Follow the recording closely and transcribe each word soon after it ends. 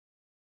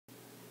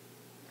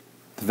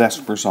The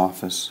Vespers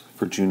Office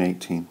for June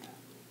 18th.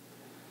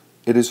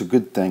 It is a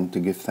good thing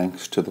to give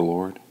thanks to the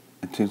Lord,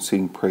 and to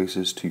sing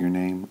praises to your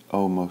name,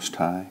 O Most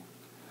High,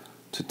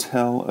 to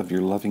tell of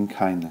your loving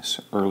kindness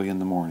early in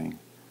the morning,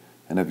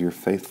 and of your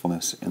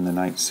faithfulness in the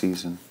night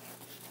season.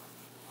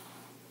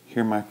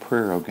 Hear my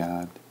prayer, O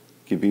God,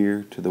 give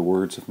ear to the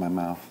words of my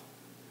mouth.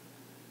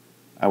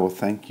 I will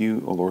thank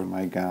you, O Lord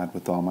my God,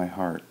 with all my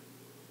heart,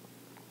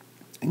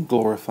 and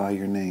glorify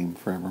your name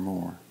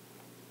forevermore.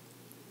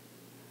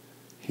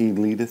 He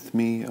leadeth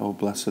me, O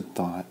blessed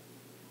thought,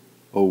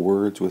 O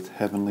words with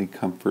heavenly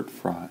comfort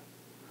fraught.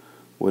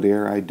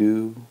 Whate'er I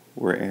do,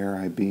 where'er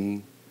I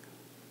be,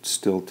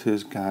 still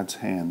 'tis God's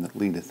hand that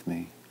leadeth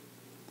me.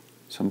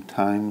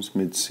 Sometimes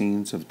mid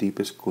scenes of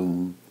deepest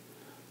gloom,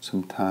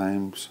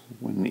 sometimes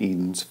when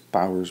Eden's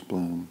bowers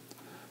bloom,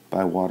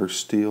 by water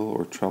still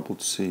or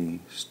troubled sea,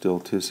 still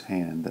 'tis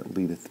hand that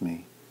leadeth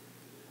me.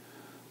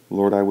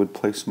 Lord, I would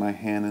place my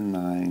hand in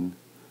thine,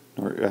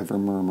 nor ever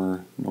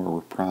murmur nor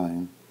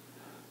repine,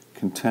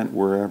 content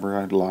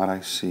wherever lot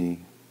I see,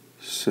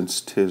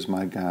 since 'tis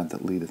my God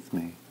that leadeth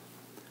me.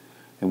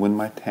 And when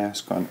my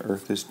task on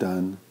earth is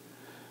done,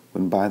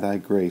 when by thy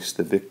grace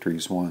the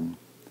victory's won,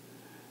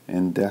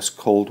 and death's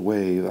cold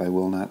wave I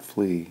will not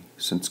flee,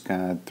 since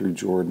God through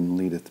Jordan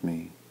leadeth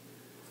me.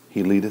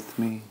 He leadeth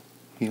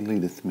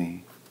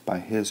me, by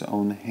his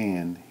own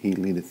hand he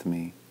leadeth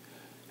me.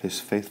 His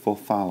faithful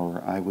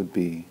follower I would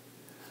be,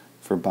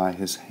 for by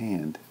his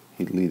hand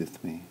he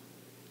leadeth me.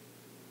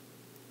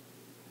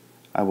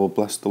 I will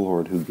bless the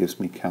Lord who gives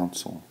me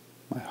counsel.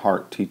 My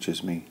heart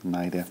teaches me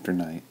night after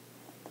night.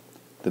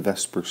 The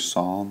Vespers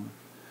Psalm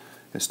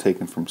is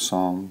taken from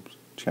Psalms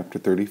chapter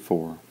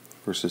 34,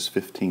 verses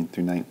 15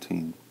 through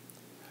 19.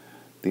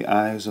 The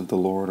eyes of the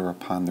Lord are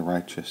upon the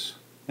righteous,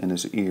 and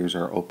his ears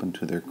are open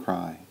to their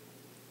cry.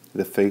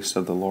 The face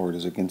of the Lord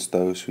is against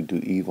those who do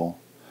evil,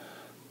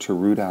 to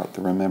root out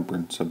the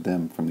remembrance of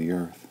them from the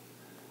earth.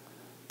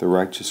 The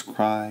righteous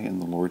cry,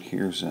 and the Lord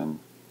hears them,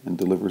 and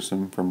delivers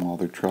them from all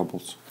their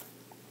troubles.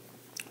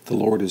 The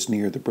Lord is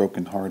near the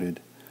brokenhearted,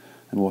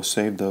 and will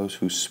save those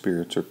whose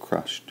spirits are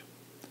crushed.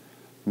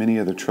 Many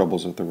are the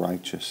troubles of the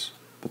righteous,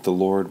 but the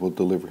Lord will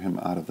deliver him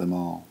out of them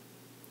all.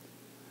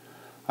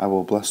 I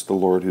will bless the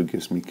Lord who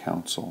gives me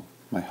counsel.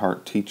 My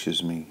heart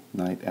teaches me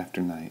night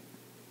after night.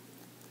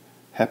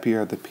 Happy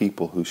are the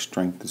people whose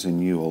strength is in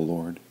you, O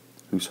Lord,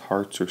 whose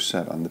hearts are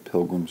set on the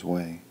pilgrim's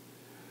way.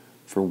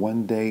 For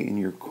one day in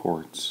your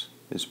courts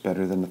is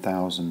better than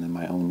 1,000 in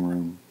my own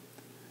room,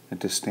 and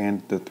to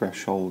stand at the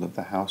threshold of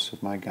the house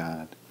of my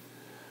God,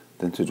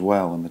 than to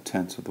dwell in the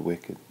tents of the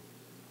wicked.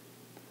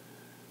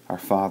 Our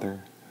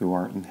Father, who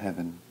art in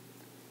heaven,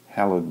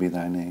 hallowed be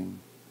thy name.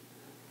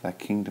 Thy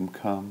kingdom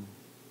come,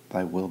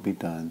 thy will be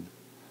done,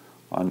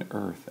 on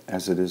earth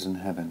as it is in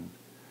heaven.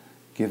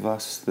 Give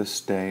us this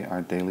day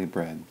our daily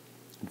bread,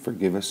 and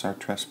forgive us our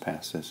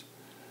trespasses,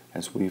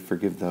 as we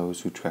forgive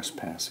those who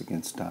trespass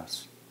against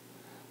us.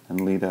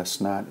 And lead us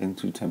not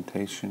into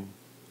temptation,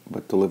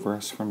 but deliver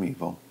us from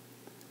evil.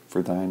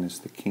 For thine is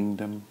the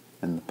kingdom,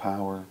 and the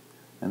power,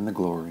 and the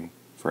glory,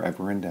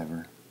 forever and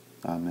ever.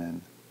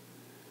 Amen.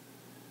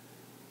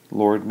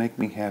 Lord, make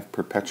me have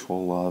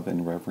perpetual love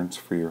and reverence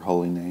for your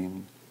holy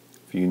name,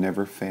 for you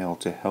never fail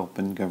to help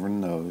and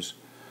govern those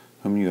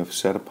whom you have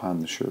set upon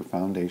the sure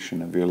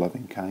foundation of your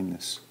loving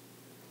kindness.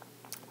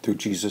 Through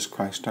Jesus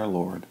Christ our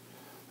Lord,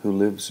 who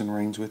lives and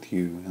reigns with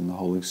you in the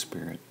Holy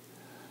Spirit,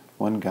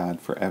 one God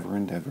forever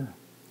and ever.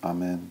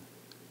 Amen.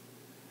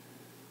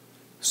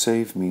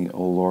 Save me,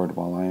 O Lord,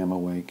 while I am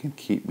awake, and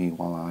keep me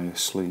while I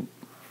sleep,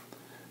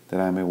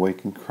 that I may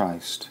wake in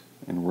Christ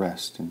and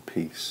rest in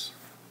peace.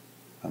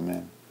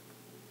 Amen.